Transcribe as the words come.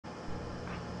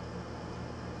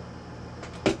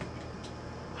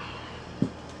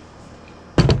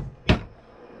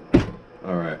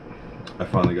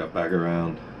finally got back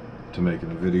around to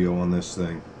making a video on this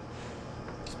thing.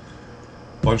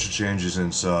 Bunch of changes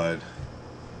inside.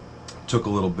 Took a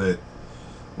little bit.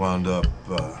 Wound up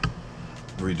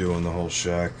redoing the whole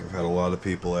shack. I've had a lot of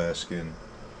people asking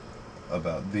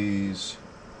about these.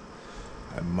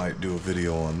 I might do a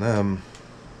video on them,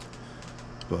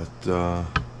 but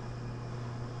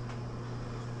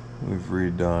we've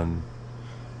redone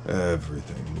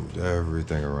everything, moved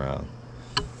everything around.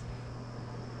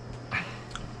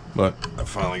 But I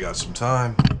finally got some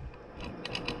time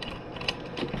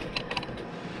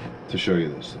to show you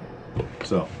this thing.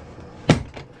 So,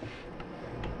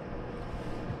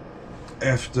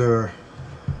 after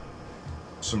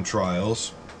some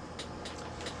trials,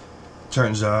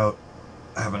 turns out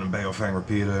having a Baofeng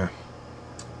repeater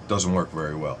doesn't work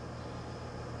very well.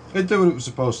 It did what it was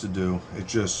supposed to do, it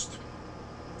just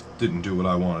didn't do what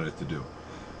I wanted it to do.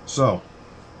 So,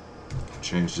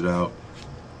 changed it out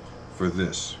for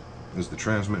this. This is the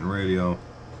transmitting radio,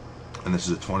 and this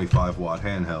is a 25 watt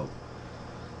handheld.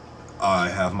 I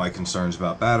have my concerns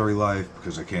about battery life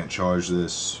because I can't charge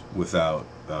this without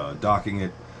docking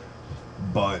it,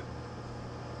 but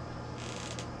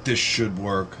this should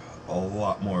work a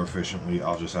lot more efficiently.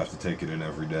 I'll just have to take it in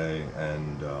every day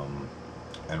and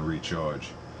recharge.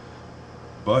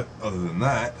 But other than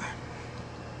that,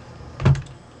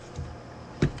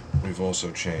 we've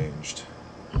also changed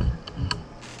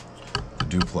the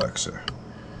duplexer.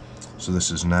 So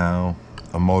this is now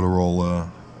a Motorola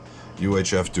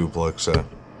UHF duplexer.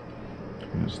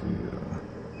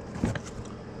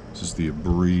 This is the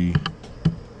Abbree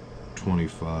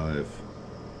 25.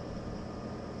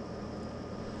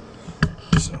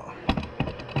 So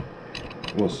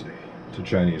we'll see. It's a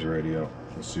Chinese radio.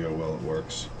 We'll see how well it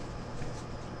works.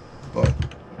 But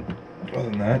other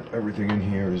than that, everything in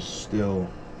here is still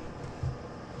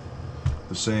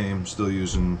the same. Still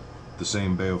using the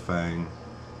same Baofeng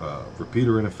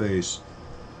repeater interface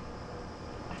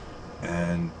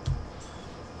and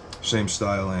same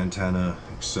style antenna,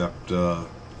 except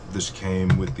this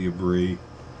came with the Abbree,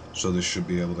 so this should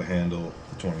be able to handle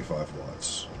the 25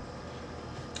 watts.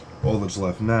 All that's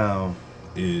left now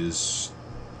is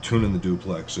tuning the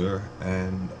duplexer,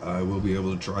 and I will be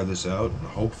able to try this out, and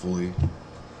hopefully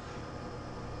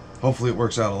it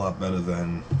works out a lot better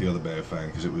than the other Baofeng,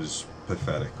 because it was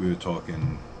pathetic. We were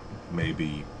talking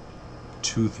maybe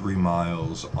 2-3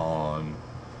 miles on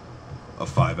a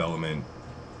 5-element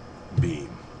beam.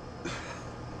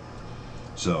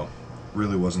 So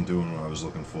really wasn't doing what I was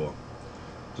looking for.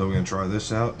 So we're gonna try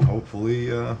this out, and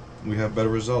hopefully we have better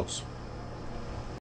results.